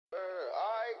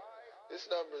This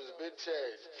number's been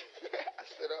changed. I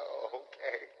said, oh,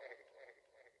 okay.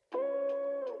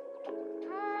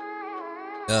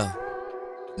 Yeah,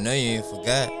 no, you ain't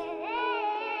forgot.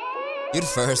 You the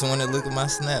first one to look at my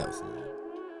snaps.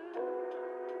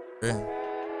 Really.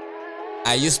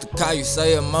 I used to call you,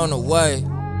 say I'm on the way,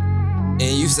 and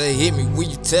you say hit me when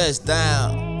you touch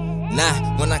down.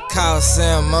 Nah, when I call,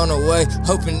 say I'm on the way,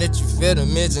 hoping that you feel the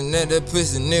mention that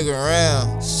pussy nigga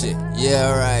around. Shit,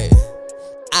 yeah, right.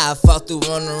 I fought through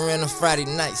on the random Friday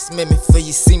night. Smell me before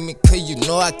you see me, cause you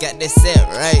know I got that set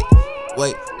right.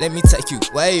 Wait, let me take you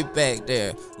way back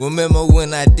there. Remember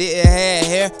when I didn't have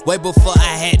hair? Way before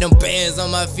I had them bands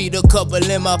on my feet, a couple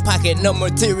in my pocket, no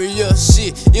material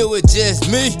shit. It was just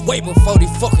me. Way before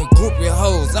these fucking groupie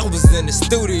hoes, I was in the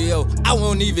studio. I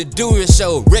won't even do a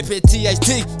show. Rep it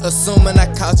THT, assuming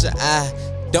I caught your eye.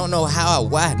 Don't know how or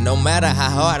why, no matter how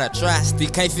hard I try, still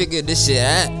can't figure this shit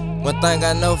out. One thing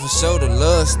I know for sure, the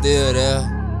love's still there.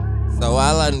 So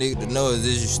all I need to know is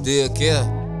you still care.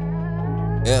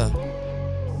 Yeah.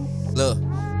 Look,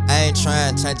 I ain't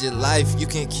trying to change your life, you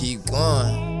can keep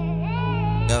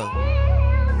going. Yo.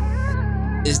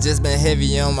 It's just been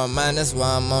heavy on my mind, that's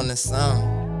why I'm on this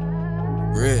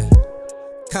song. Real.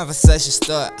 Conversation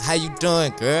start, how you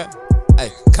doing, girl? Hey,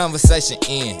 conversation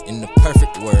end in the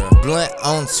perfect world. Blunt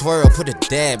on twirl, put a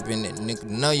dab in it, nigga.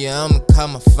 Know you, I'ma call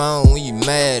my phone when you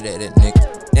mad at it,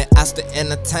 nigga. And I still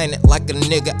entertain it like a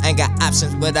nigga ain't got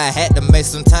options, but I had to make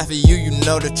some time for you, you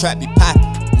know the trap be poppin'.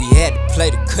 We had to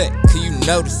play the cut, cause you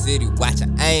know the city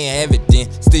watchin'. I ain't have it then,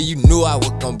 still you knew I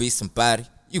was gon' be somebody.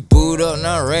 You booed up,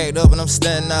 now ragged up, and I'm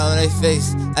standing out on they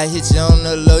face. I hit you on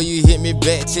the low, you hit me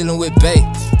back, chillin' with bae.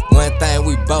 One thing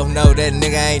we both know, that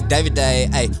nigga ain't Davey.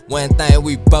 Ayy, one thing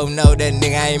we both know, that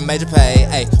nigga ain't major pay.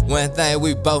 Ayy, one thing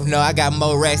we both know, I got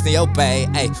more racks than your pay.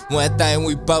 Ayy, one thing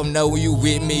we both know, when you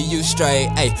with me, you straight.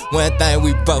 Ayy, one thing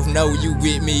we both know, when you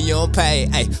with me, you don't pay.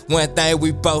 Ayy, one thing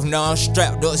we both know, I'm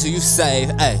strapped up so you safe.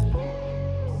 Ayy,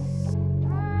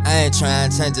 I ain't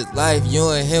trying to change his life, you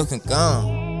and him can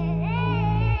go.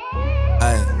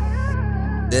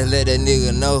 Ayy, just let that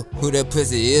nigga know who that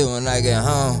pussy is when I get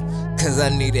home. Cause I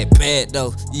need that bad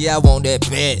though, yeah I want that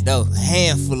bad though.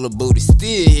 Handful of booty,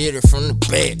 still hit her from the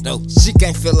back though. She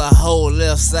can't feel a whole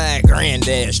left side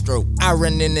granddad stroke. I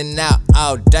run in and out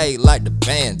all day like the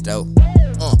band though.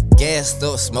 Gassed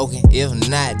up smoking, if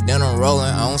not then I'm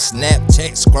rolling on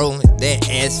Snapchat scrolling. That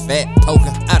ass fat poking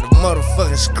out the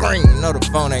motherfucking screen. Know the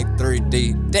phone ain't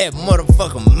 3D, that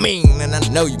motherfucker mean, and I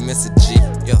know you miss a G.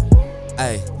 Yo,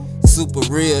 ayy, super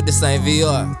real, this ain't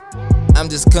VR. I'm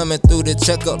just coming through the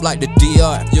checkup like the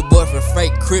DR. Your boyfriend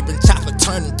fake crippin', chopper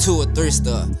turn him to a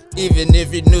 3-star. Even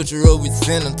if he neutral, we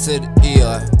send him to the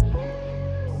ER.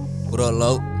 What up,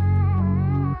 Lo?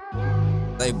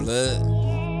 Say blood.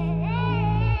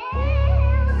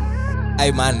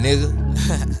 Hey, my nigga.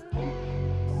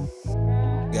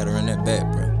 Gotta run that back,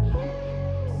 bro.